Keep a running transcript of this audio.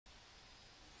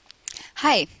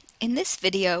Hi, in this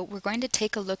video we're going to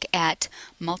take a look at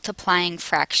multiplying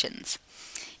fractions.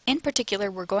 In particular,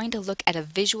 we're going to look at a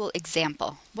visual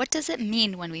example. What does it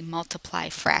mean when we multiply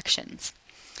fractions?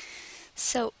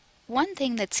 So one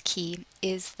thing that's key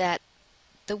is that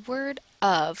the word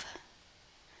of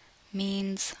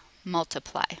means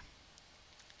multiply.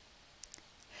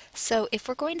 So if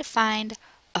we're going to find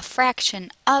a fraction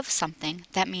of something,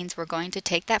 that means we're going to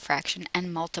take that fraction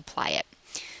and multiply it.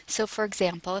 So for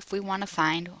example, if we want to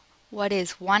find what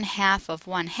is 1/2 of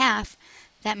 1/2,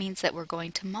 that means that we're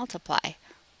going to multiply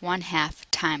 1/2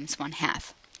 times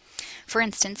 1/2. For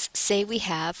instance, say we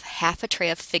have half a tray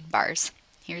of fig bars.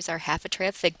 Here's our half a tray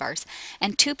of fig bars,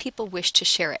 and two people wish to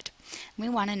share it. We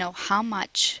want to know how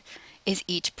much is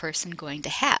each person going to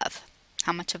have.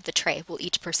 How much of the tray will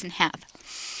each person have?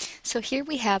 So here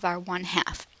we have our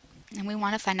 1/2, and we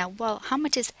want to find out, well, how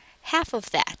much is half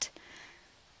of that?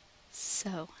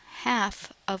 So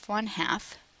half of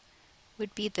 1/2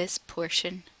 would be this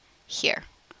portion here,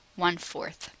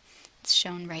 1/4. It's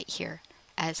shown right here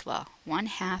as well.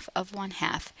 1/2 of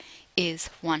 1/2 is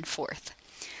 1/4.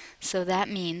 So that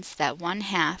means that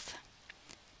 1/2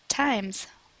 times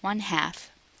 1/2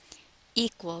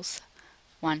 equals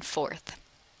 1/4.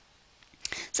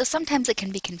 So sometimes it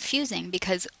can be confusing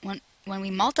because when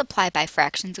we multiply by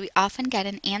fractions, we often get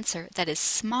an answer that is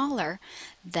smaller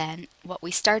than what we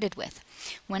started with.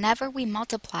 Whenever we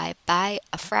multiply by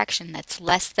a fraction that's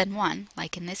less than 1,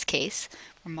 like in this case,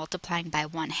 we're multiplying by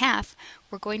 1/2,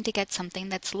 we're going to get something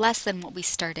that's less than what we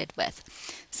started with.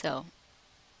 So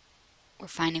we're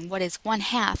finding what is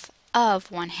 1/2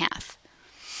 of 1/2.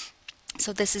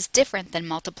 So this is different than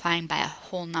multiplying by a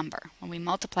whole number. When we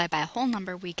multiply by a whole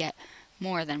number, we get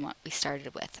more than what we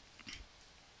started with.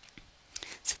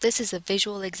 So this is a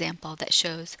visual example that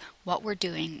shows what we're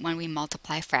doing when we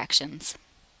multiply fractions.